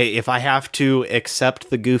if I have to accept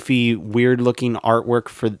the goofy, weird looking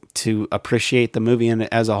artwork to appreciate the movie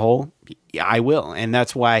as a whole, yeah, I will. And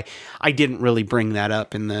that's why I didn't really bring that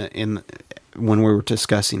up when we were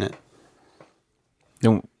discussing it.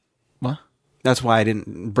 What? That's why I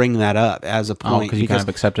didn't bring that up as a point. Because you kind of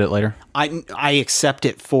accepted it later? I accept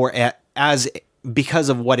it because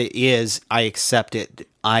of what it is. I accept it.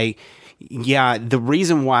 The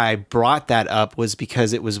reason why I brought that up was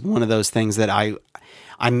because it was one of those things that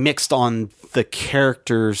I mixed on the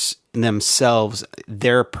characters themselves,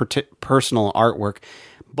 their personal artwork,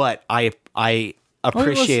 but I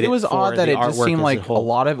appreciate it was odd that it just seemed like a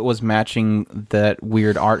lot of it was matching that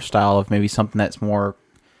weird art style of maybe something that's more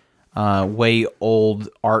way old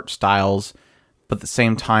art styles, but at the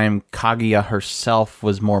same time Kaguya herself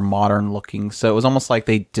was more modern looking, so it was almost like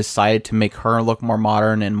they decided to make her look more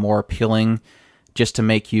modern and more appealing just to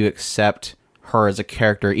make you accept her as a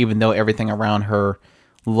character, even though everything around her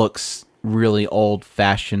looks really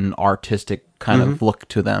old-fashioned artistic kind of look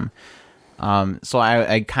to them. So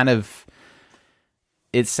I kind of,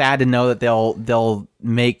 it's sad to know that they'll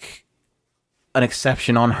make an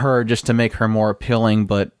exception on her just to make her more appealing,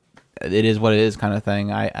 but it is what it is kind of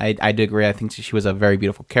thing. I do agree. I think she was a very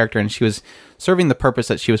beautiful character, and she was serving the purpose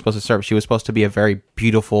that she was supposed to serve. She was supposed to be a very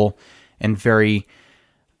beautiful and very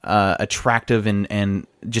attractive and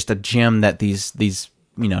just a gem that these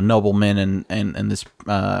noblemen and this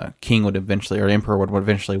king would eventually, or emperor would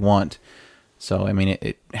eventually want. So I mean,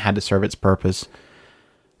 it had to serve its purpose.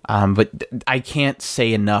 But I can't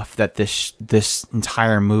say enough that this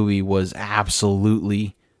entire movie was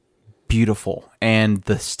absolutely beautiful, and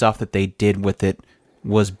the stuff that they did with it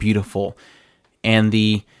was beautiful, and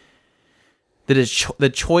the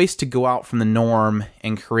choice to go out from the norm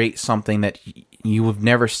and create something that you have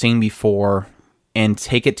never seen before and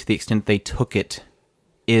take it to the extent they took it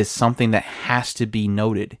is something that has to be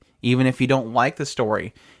noted. Even if you don't like the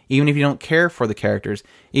story, even if you don't care for the characters,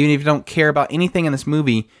 even if you don't care about anything in this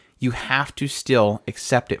movie, you have to still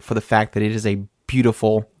accept it for the fact that it is a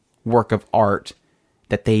beautiful work of art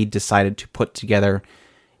that they decided to put together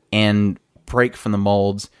and break from the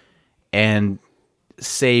molds and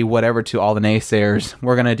say whatever to all the naysayers.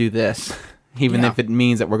 We're going to do this, even if it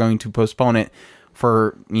means that we're going to postpone it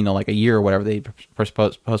for, like a year or whatever they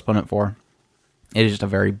postpone it for. It is just a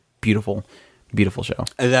very beautiful, beautiful show.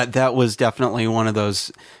 That was definitely one of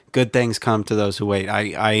those good things come to those who wait.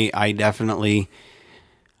 I definitely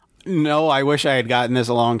know I wish I had gotten this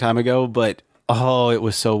a long time ago, but it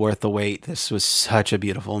was so worth the wait. This was such a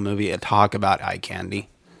beautiful movie. Talk about eye candy.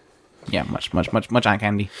 Yeah, much eye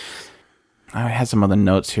candy. I had some other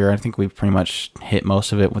notes here. I think we've pretty much hit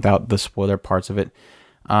most of it without the spoiler parts of it.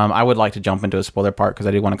 I would like to jump into a spoiler part because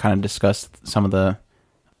I did want to kind of discuss some of the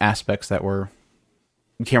aspects that we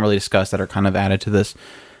can't really discuss that are kind of added to this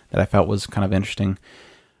that I felt was kind of interesting.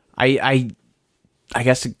 I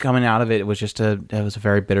guess coming out of it, it was a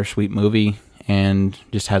very bittersweet movie and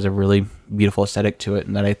just has a really beautiful aesthetic to it,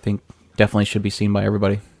 and that I think definitely should be seen by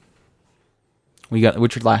everybody.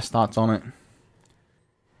 What's your last thoughts on it?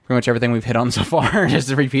 Pretty much everything we've hit on so far, just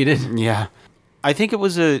to repeat it. Yeah. I think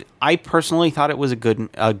I personally thought it was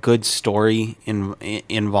a good story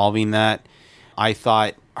involving that. I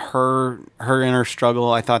thought her inner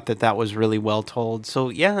struggle, I thought that was really well told. So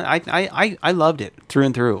yeah, I loved it through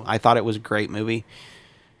and through. I thought it was a great movie.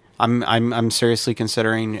 I'm seriously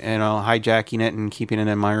considering hijacking it and keeping it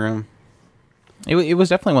in my room. It was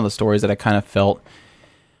definitely one of the stories that I kind of felt,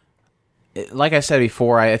 like I said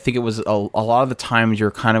before, I think it was a lot of the times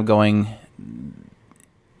you're kind of going,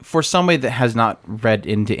 for somebody that has not read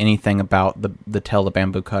into anything about the Tale of the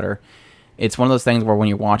Bamboo Cutter, it's one of those things where when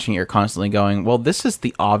you're watching it, you're constantly going, well, this is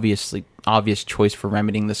the obvious choice for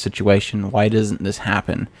remedying the situation. Why doesn't this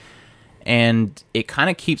happen? And it kind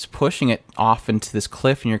of keeps pushing it off into this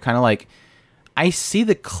cliff, and you're kind of like, I see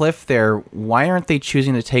the cliff there. Why aren't they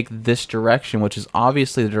choosing to take this direction, which is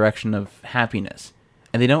obviously the direction of happiness?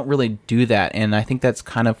 And they don't really do that, and I think that's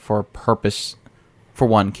kind of for purpose, for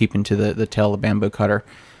one, keeping to the Tale of the Bamboo Cutter,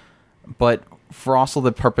 but for also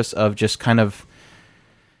the purpose of just kind of,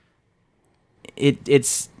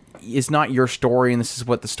 it's not your story, and this is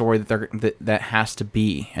what the story that has to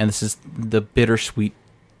be, and this is the bittersweet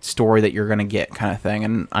story that you're going to get kind of thing.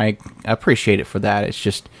 And I appreciate it for that. It's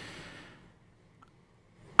just,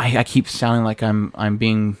 I keep sounding like I'm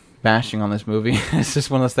being bashing on this movie. It's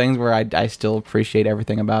just one of those things where I still appreciate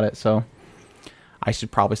everything about it. So I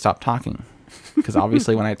should probably stop talking, because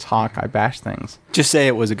obviously when I talk, I bash things. Just say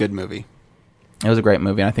it was a good movie. It was a great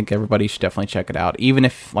movie, and I think everybody should definitely check it out. Even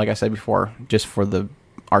if, like I said before, just for the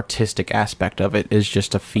artistic aspect of it is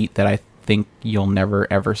just a feat that I think you'll never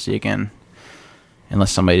ever see again,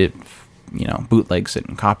 unless somebody, bootlegs it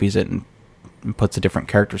and copies it and puts a different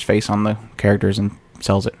character's face on the characters and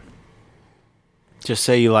sells it. Just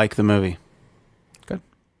say you like the movie. Good.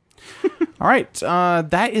 All right,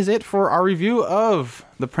 that is it for our review of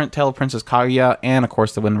the Tale of Princess Kaguya and, of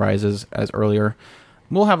course, The Wind Rises, as earlier.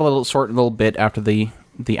 We'll have a little bit after the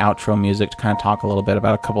outro music to kind of talk a little bit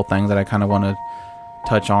about a couple things that I kind of want to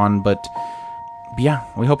touch on. But yeah,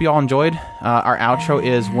 we hope you all enjoyed. Our outro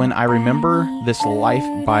is When I Remember This Life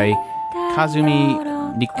by Kazumi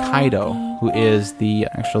Nikaido, who is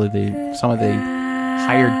somebody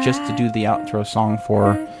hired just to do the outro song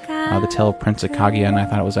for the Tale of Princess Kaguya, and I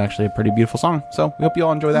thought it was actually a pretty beautiful song. So we hope you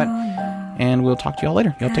all enjoy that, and we'll talk to you all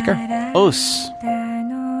later. Y'all take care. Os.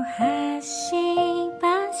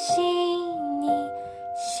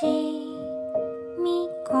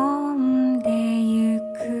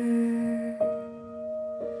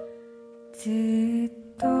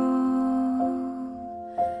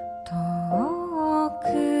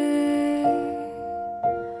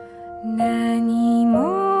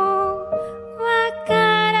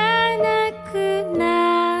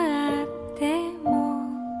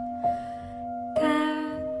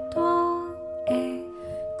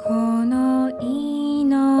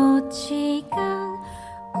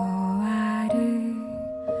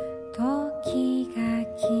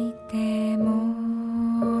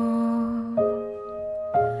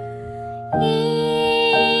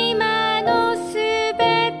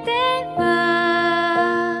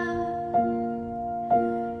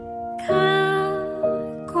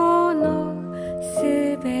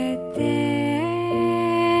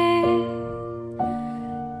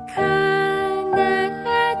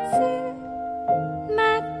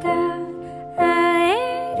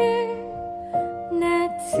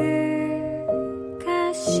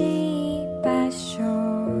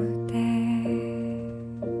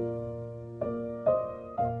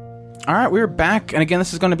 Alright, we're back, and again,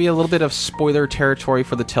 this is going to be a little bit of spoiler territory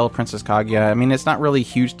for the Tale of Princess Kaguya. I mean, it's not really a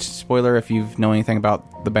huge spoiler if you know anything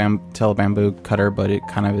about the Tale of Bamboo Cutter, but it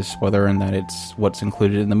kind of is spoiler in that it's what's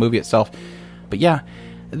included in the movie itself. But yeah,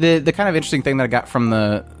 the kind of interesting thing that I got from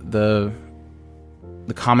the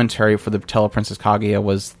commentary for the Tale of Princess Kaguya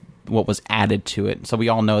was what was added to it. So we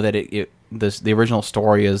all know that the original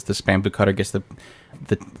story is this bamboo cutter gets the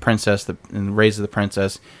princess and raises the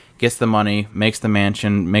princess, gets the money, makes the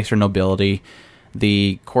mansion, makes her nobility.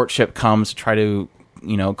 The courtship comes to try to,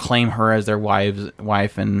 claim her as their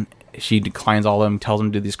wife, and she declines all of them, tells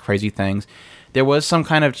them to do these crazy things. There was some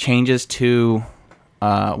kind of changes to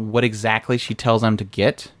what exactly she tells them to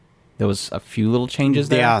get. There was a few little changes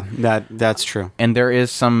there. Yeah, that's true. And there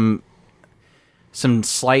is some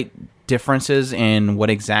slight differences in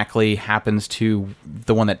what exactly happens to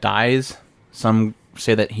the one that dies. Some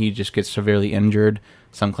say that he just gets severely injured.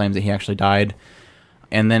 Some claims that he actually died.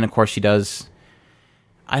 And then, of course, she does...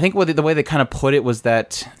 I think the way they kind of put it was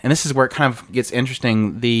that... And this is where it kind of gets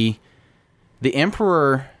interesting. The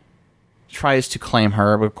Emperor tries to claim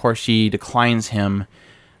her, but of course she declines him.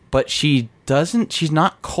 But she's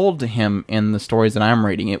not cold to him in the stories that I'm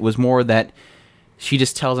reading. It was more that she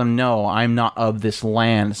just tells him, no, I'm not of this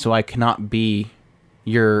land, so I cannot be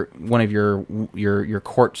one of your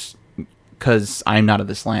courts, because I'm not of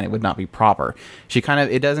this land. It would not be proper.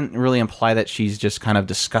 It doesn't really imply that she's just kind of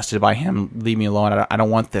disgusted by him. Leave me alone. I don't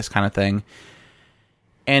want this kind of thing.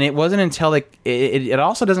 And it wasn't until it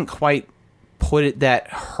also doesn't quite put it that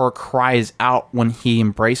her cries out when he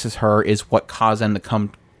embraces her is what caused them to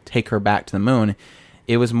come take her back to the moon.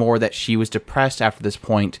 It was more that she was depressed after this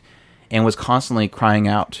point and was constantly crying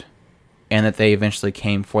out, and that they eventually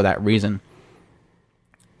came for that reason.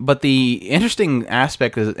 But the interesting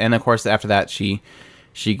aspect is, and of course after that she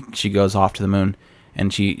goes off to the moon,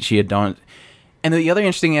 and she had done. And the other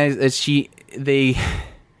interesting is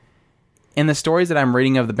in the stories that I'm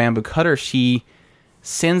reading of the Bamboo Cutter, she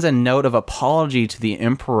sends a note of apology to the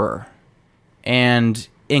Emperor, and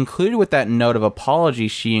included with that note of apology,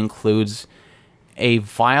 she includes a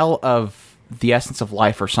vial of the essence of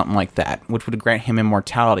life or something like that, which would grant him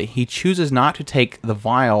immortality. He chooses not to take the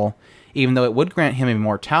vial, even though it would grant him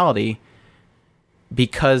immortality,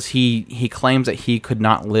 because he claims that he could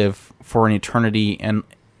not live for an eternity and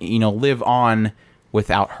live on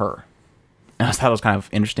without her. And I thought it was kind of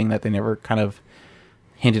interesting that they never kind of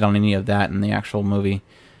hinted on any of that in the actual movie.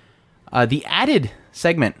 The added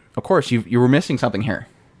segment, of course, you were missing something here.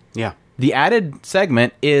 Yeah. The added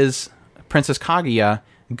segment is Princess Kaguya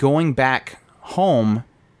going back home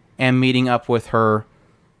and meeting up with her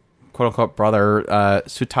quote-unquote brother,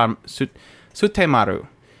 Sutemaru.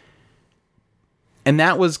 And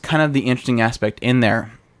that was kind of the interesting aspect in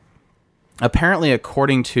there. Apparently,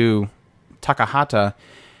 according to Takahata,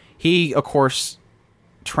 he, of course,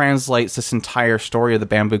 translates this entire story of the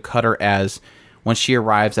bamboo cutter as when she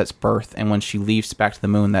arrives, that's birth, and when she leaves back to the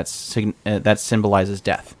moon, that symbolizes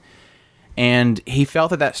death. And he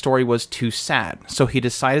felt that that story was too sad, so he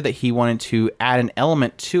decided that he wanted to add an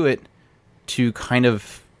element to it to kind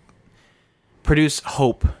of produce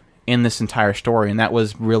hope in this entire story, and that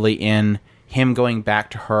was really in him going back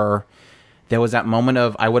to her. There was that moment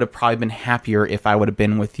of, I would have probably been happier if I would have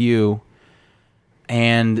been with you.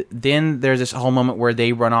 And then there's this whole moment where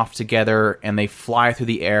they run off together and they fly through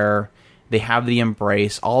the air. They have the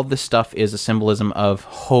embrace. All of this stuff is a symbolism of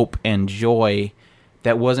hope and joy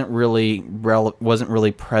that wasn't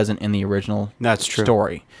really present in the original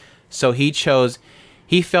story. So he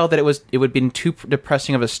felt that it would have been too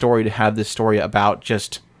depressing of a story to have this story about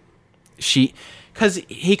just because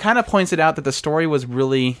he kind of points it out that the story was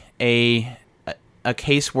really a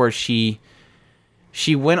case where she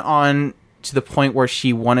went on to the point where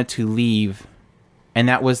she wanted to leave, and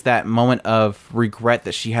that was that moment of regret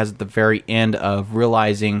that she has at the very end of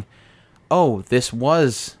realizing, oh,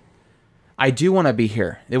 I do want to be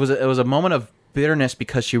here. It was a moment of bitterness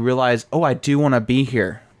because she realized, oh, I do want to be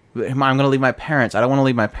here. I'm going to leave my parents. I don't want to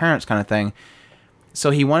leave my parents, kind of thing. So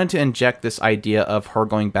he wanted to inject this idea of her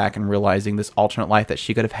going back and realizing this alternate life that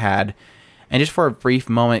she could have had, and just for a brief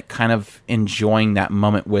moment, kind of enjoying that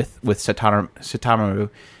moment with Sutemaru.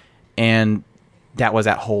 And that was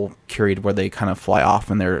that whole period where they kind of fly off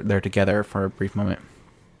and they're together for a brief moment.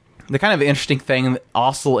 The kind of interesting thing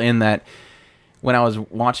also in that, when I was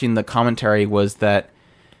watching the commentary, was that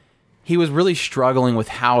he was really struggling with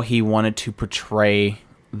how he wanted to portray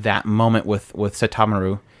that moment with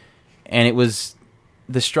Sutemaru. And it was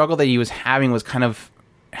the struggle that he was having was kind of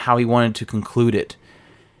how he wanted to conclude it.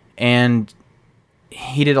 And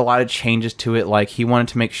he did a lot of changes to it. Like, he wanted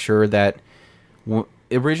to make sure that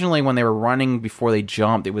originally when they were running before they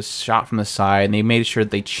jumped, it was shot from the side, and they made sure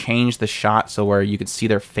that they changed the shot so where you could see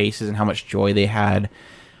their faces and how much joy they had.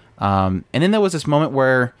 And then there was this moment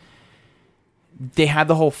where they had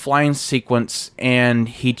the whole flying sequence, and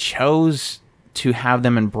he chose to have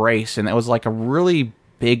them embrace, and that was like a really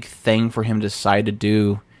big thing for him to decide to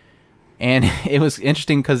do. And it was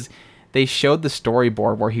interesting because they showed the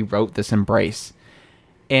storyboard where he wrote this embrace,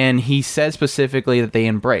 and he said specifically that they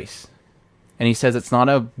embrace. And he says it's not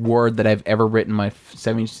a word that I've ever written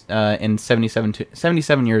in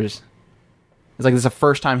 77 years. It's like this is the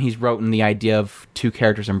first time he's written the idea of two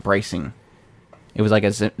characters embracing. It was like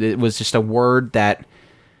it was just a word that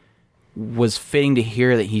was fitting to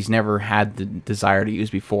hear that he's never had the desire to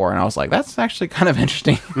use before. And I was like, that's actually kind of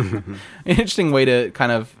interesting. Interesting way to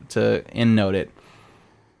kind of to end note it.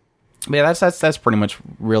 But yeah, that's pretty much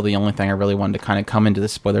really the only thing I really wanted to kind of come into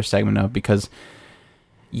this spoiler segment of, because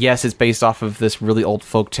yes, it's based off of this really old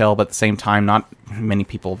folktale, but at the same time, not many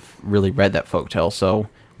people have really read that folktale, so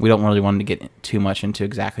we don't really want to get too much into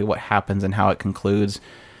exactly what happens and how it concludes.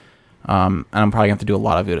 And I'm probably going to have to do a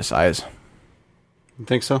lot of Udasai's. You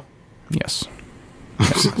think so? Yes.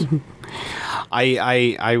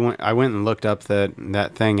 I went and looked up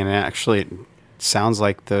that thing, and it sounds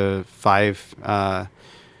like the five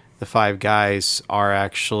guys are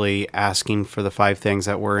actually asking for the 5 things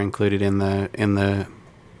that were included in the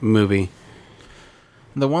movie.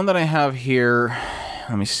 The one that I have here,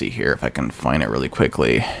 let me see here if I can find it really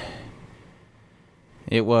quickly.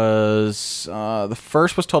 It was the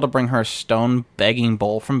first was told to bring her a stone begging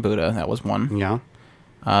bowl from Buddha. That was one. Yeah.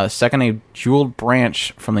 Second, a jeweled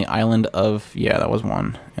branch from the island of... Yeah, that was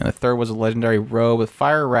one. And the third was a legendary robe with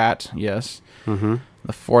fire rat. Yes. Mm-hmm.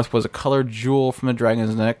 The fourth was a colored jewel from the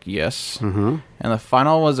dragon's neck. Yes. Mm-hmm. And the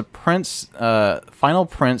final was a final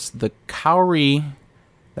prince, the cowrie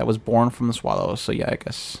that was born from the swallow. So yeah, I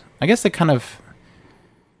guess they kind of...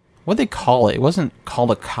 What'd they call it? It wasn't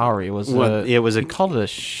called a cowrie. It was they called it a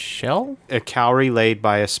shell? A cowrie laid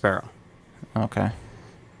by a sparrow. Okay.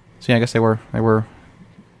 So yeah, I guess they were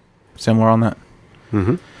similar on that.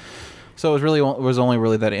 Mm-hmm. So it was only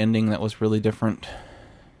really that ending that was really different,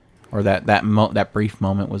 or that brief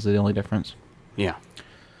moment was the only difference. Yeah.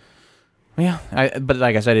 Yeah, but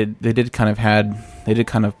like I said, they did kind of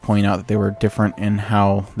point out that they were different in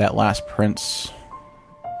how that last prince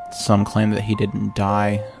some claim that he didn't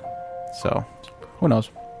die. So, who knows?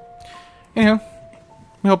 Anywho,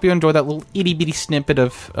 we hope you enjoyed that little itty-bitty snippet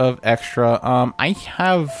of extra. I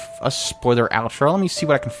have a spoiler outro. Let me see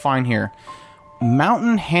what I can find here.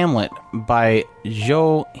 Mountain Hamlet by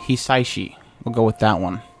Jo Hisaishi. We'll go with that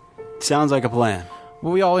one. Sounds like a plan.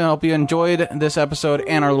 Well, we all hope you enjoyed this episode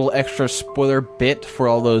and our little extra spoiler bit for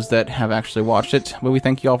all those that have actually watched it. But we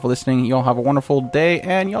thank you all for listening. You all have a wonderful day,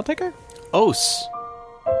 and y'all take care. Os.